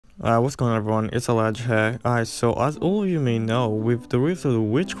What's going on, everyone? It's Elijah here. So as all of you may know, with the release of the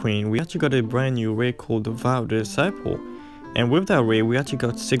Witch Queen, we actually got a brand new raid called the Vow of the Disciple. And with that raid, we actually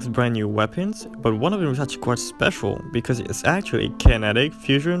got 6 brand new weapons, but one of them is actually quite special because it's actually a Kinetic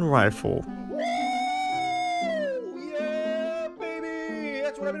fusion rifle. Yeah, baby!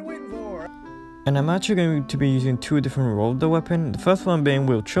 That's what I've been waiting for! And I'm actually going to be using 2 different roles of the weapon. The first one being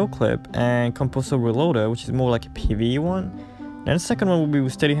with Chill Clip and Compulsive Reloader, which is more like a PvE one. Then the second one will be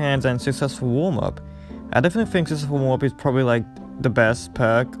with Steady Hands and Successful Warm-Up. I definitely think Successful Warm-Up is probably like the best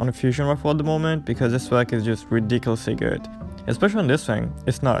perk on the fusion rifle at the moment because this perk is just ridiculously good. Especially on this thing,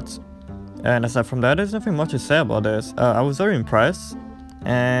 it's nuts. And aside from that, there's nothing much to say about this. I was very impressed,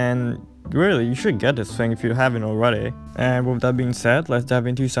 and really, you should get this thing if you haven't already. And with that being said, let's dive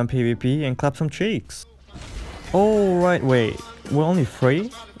into some PvP and clap some cheeks. Oh right, wait, we're only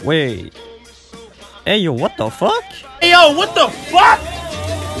 3? Wait. Hey yo, what the fuck? Hey yo, what the fuck?!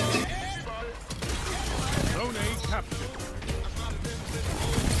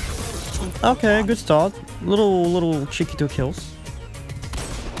 Okay, good start. Little cheeky 2 kills.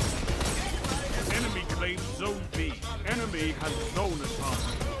 Enemy claims zone B. Enemy has zone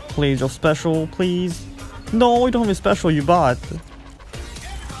advantage. Please, your special, please. No, you don't have a special, you bot.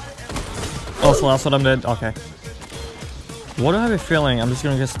 Oh, so that's what I'm dead. Okay. What do I have a feeling? I'm just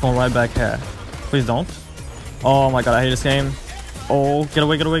gonna get spawned right back here. Please don't. Oh my god, I hate this game. Oh, get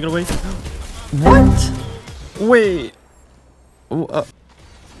away, get away, get away. What? Wait.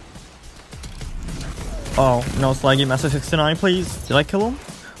 Oh, no, Slaggy Master 69, please. Did I kill him?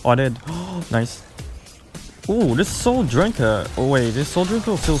 Oh, I did. Oh, nice. Ooh, this Soul Drinker. Oh, wait, this Soul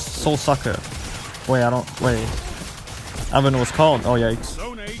Drinker feels Soul Sucker. Wait, I don't. Wait. I don't know what it's called. Oh, yikes.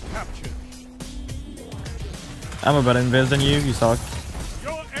 Zone A captured. I'm a better invis than you. You suck.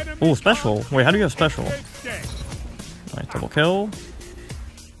 Oh, special. Wait, how do you have special? Alright, double kill.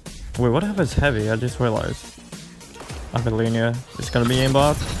 Wait, what if it's heavy? I just realized. I have a linear. It's gonna be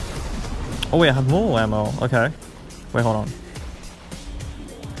aimbot. Oh wait, I have more ammo. Okay. Wait, hold on.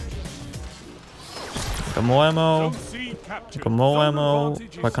 Got more ammo. Got more ammo.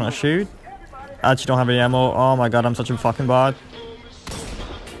 What can I shoot? I actually don't have any ammo. Oh my god, I'm such a fucking bot.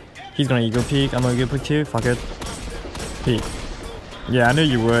 He's gonna ego peek. I'm gonna ego peek too. Fuck it. Peek. Yeah, I knew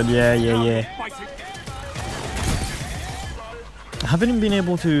you would. Yeah. I haven't even been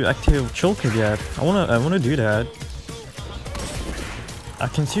able to activate Chill Clip yet. I wanna do that. I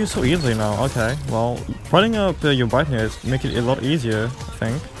can see you so easily now. Okay, well, running up your brightness make it a lot easier, I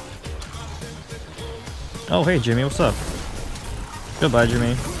think. Oh, hey Jimmy, what's up? Goodbye,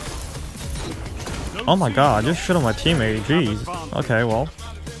 Jimmy. Oh my god, I just shot on my teammate. Jeez. Okay, well.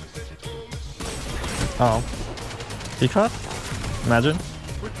 Oh. He cut? Imagine.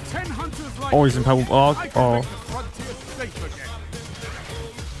 Oh, he's in power. Oh.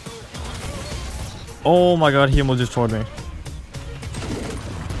 Oh my god, he almost destroyed me.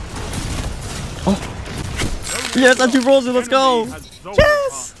 Oh. Yes, I do Rosie, let's go!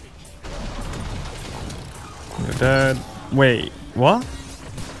 Yes! You're dead. Wait, what?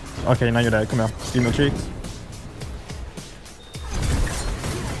 Okay, now you're dead. Come here. Give me your cheeks.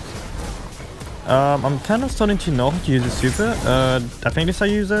 I'm kind of starting to know how to use the super. I think this I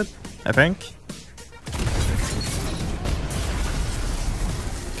use it. I think.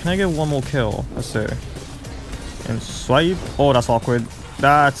 Can I get one more kill? Let's see. And swipe. Oh, that's awkward.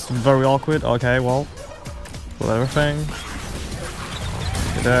 That's very awkward. Okay, well. Kill everything.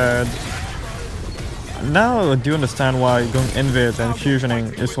 You're dead. Now I do understand why going invis and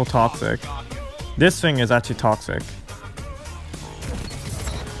fusioning is so toxic. This thing is actually toxic.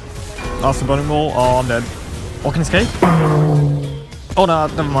 That's the burning wall. Oh, I'm dead. Oh, can I escape? Oh no,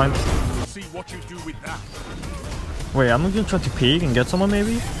 never mind. See what you do with that. Wait, I'm gonna try to peek and get someone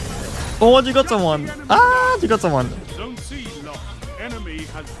maybe? Oh, you got someone! Ah, you got someone! Zone C lost. Enemy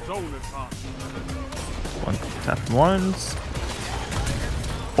has zone advantage. One tap once.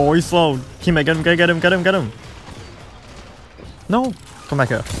 Oh, he's slowed. Teammate, get him. No! Come back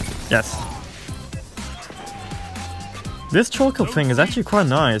here. Yes. This choke-up thing is actually quite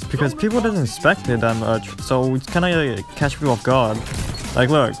nice because people doesn't expect it that much, so it's kinda catch people off guard. Like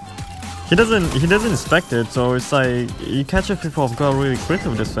look. He doesn't expect it, so it's like you catch people off guard really quickly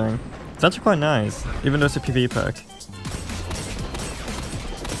with this thing. It's actually quite nice, even though it's a PvE pack.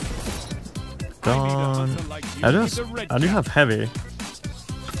 Gone. I do have heavy.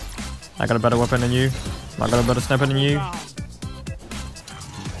 I got a better weapon than you. I got a better sniper than you.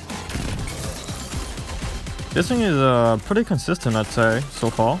 This thing is pretty consistent, I'd say, so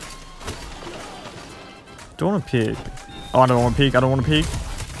far. Don't want to peek. Oh, I don't want to peek.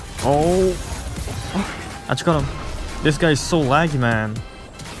 Oh. I just got him. This guy is so laggy, man.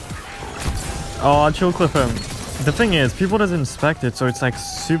 Oh, I'll chill clip him. The thing is, people doesn't inspect it, so it's like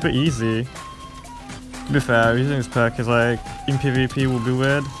super easy. To be fair, using this perk is like, in PvP will be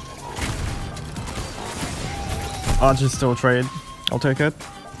weird. I'll just still trade. I'll take it.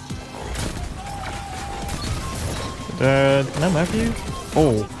 Can I map you?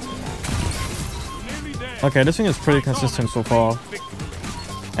 Oh. Okay, this thing is pretty consistent so far.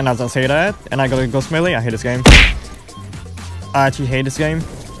 And as I say that, and I got a ghost melee, I hate this game. I actually hate this game.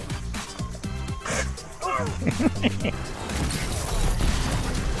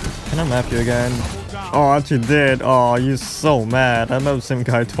 Can I map you again? Oh, I actually did. Oh, you're so mad. I mapped the same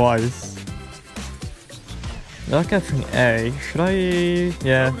guy twice. That guy from A. Should I?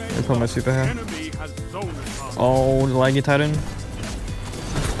 Yeah, I put my super here. Oh, the laggy titan.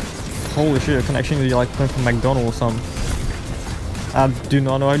 Holy shit, your connection is like playing from McDonald's or something. I do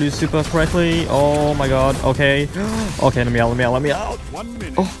not know how to do super correctly. Oh my god. Okay. Okay, let me out.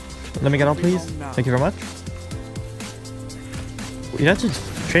 Oh, let me get out, please. Thank you very much. You have to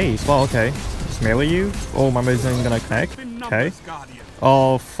chase. Wow, okay. Just melee you. Oh, my melee isn't gonna connect. Okay.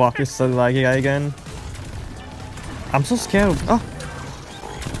 Oh, fuck. It's the laggy guy again. I'm so scared of. Oh.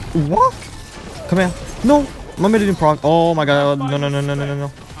 What? Come here. No. My melee didn't proc. Oh my god.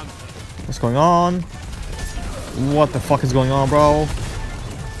 No. What's going on? What the fuck is going on, bro?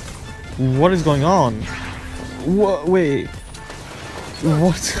 What is going on? What? Wait.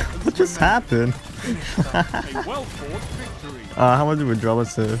 What just happened? How much did we draw?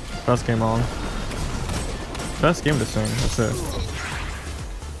 Let's see. First game on. First game this thing. That's it.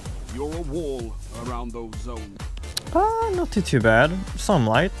 You're a wall around those zones. Not too bad. Some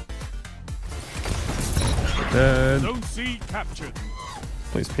light. Zone C captured.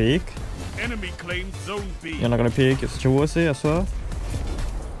 Please peek. Enemy claims zone B. You're not gonna peek. You're such a wussy, I swear.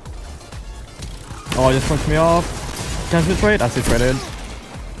 Oh, just punched me off. Can I trade? I see traded.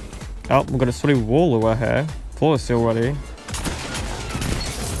 Oh, we got a sweaty wall over here. Floor is still ready.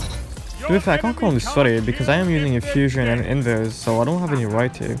 To be fair, I can't call him sweaty because I am using infusion and inverse, so I don't have any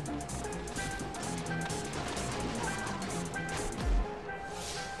right to.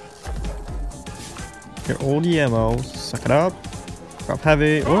 Get all the ammo, suck it up. Grab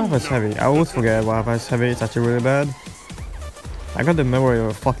heavy. What if it's heavy? I always forget what if it's heavy, it's actually really bad. I got the memory of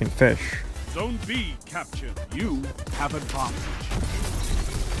a fucking fish. Zone B captured. You have advantage.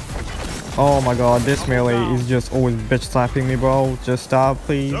 Oh my god, this melee is just always bitch slapping me, bro. Just stop,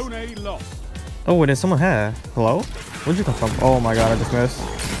 please. Zone A lost. Oh, there's someone here. Hello? Where'd you come from? Oh my god, I just missed.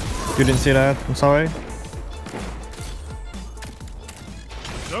 You didn't see that? I'm sorry.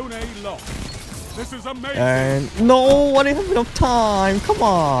 Zone A lost. This is amazing. And no, I didn't have enough time. Come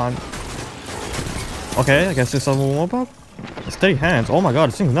on. Okay, I guess this doesn't warm up. Steady hands. Oh my god,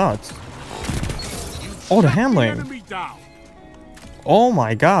 this thing's nuts. Oh, the handling. Oh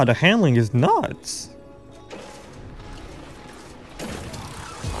my god, the handling is nuts.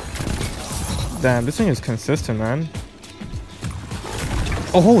 Damn, this thing is consistent, man.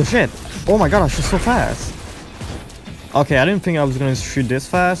 Oh, holy shit. Oh my god, I shoot so fast. Okay, I didn't think I was gonna shoot this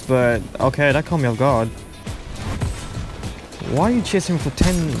fast, but okay, that caught me off guard. Why are you chasing me for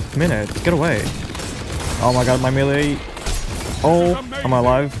 10 minutes? Get away. Oh my god, my melee. Oh, am I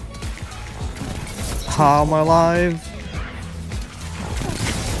alive? How am I alive?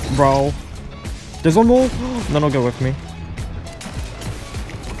 Bro. There's one more? No, get away from me.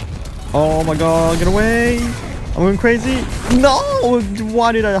 Oh my god, get away! I'm going crazy. No!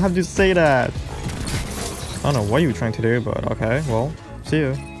 Why did I have to say that? I don't know what you were trying to do, but okay, well, see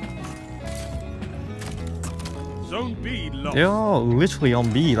you. Zone B lost. They're all literally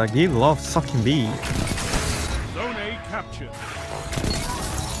on B, like they love sucking B. Zone A captured.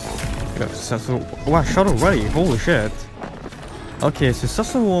 Wow, shot already, holy shit. Okay,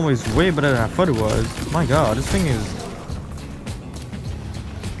 successful warm is way better than I thought it was. My god, this thing is...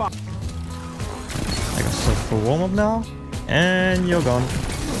 I got successful warm up now, and you're gone.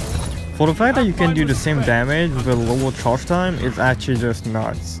 For the fact that you can do the same damage with a lower charge time is actually just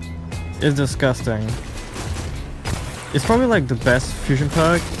nuts. It's disgusting. It's probably like the best fusion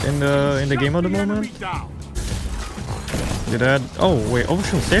perk in the game at the moment. You dead? Oh wait,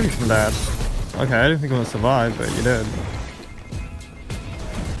 overshoot saved you from that. Okay, I didn't think I would survive, but you did.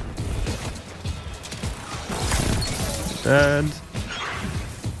 Dead.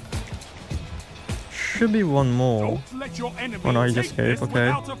 Should be one more. Oh no, he just escaped,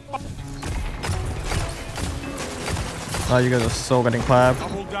 okay. Oh, you guys are so getting clapped.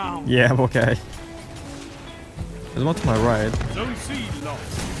 Yeah, okay. There's one to my right. Zone C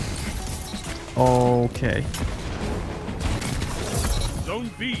lost. Okay. Zone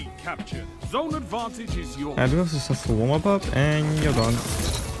B captured. Zone advantage is yours. I do have a successful warm up and you're gone.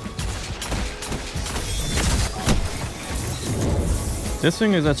 This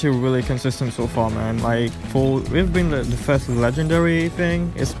thing is actually really consistent so far, man. Like, for it being the first legendary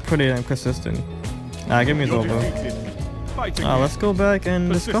thing, it's pretty consistent. Give me the over. Let's go back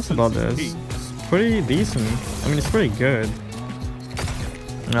and discuss about this. It's pretty decent. I mean, it's pretty good.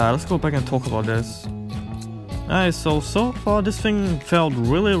 Let's go back and talk about this. Alright, so far this thing felt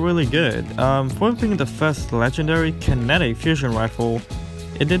really good. For being the first legendary kinetic fusion rifle,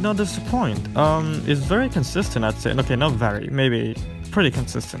 it did not disappoint. It's very consistent, I'd say. Okay, not very, maybe pretty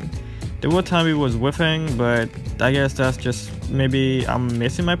consistent. There were times it was whiffing, but I guess that's just maybe I'm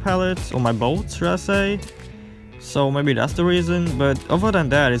missing my pellets or my bolts, should I say. So maybe that's the reason, but other than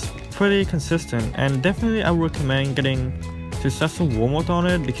that, it's pretty consistent, and definitely I would recommend getting successful warm-up on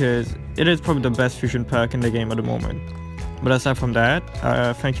it because it is probably the best fusion perk in the game at the moment. But aside from that,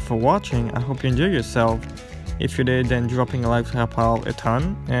 thank you for watching. I hope you enjoyed yourself. If you did, then dropping a like to help out a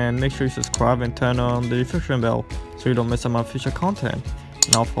ton, and make sure you subscribe and turn on the notification bell so you don't miss out on my future content.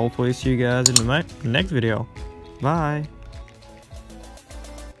 And I'll hopefully see you guys in the next video. Bye!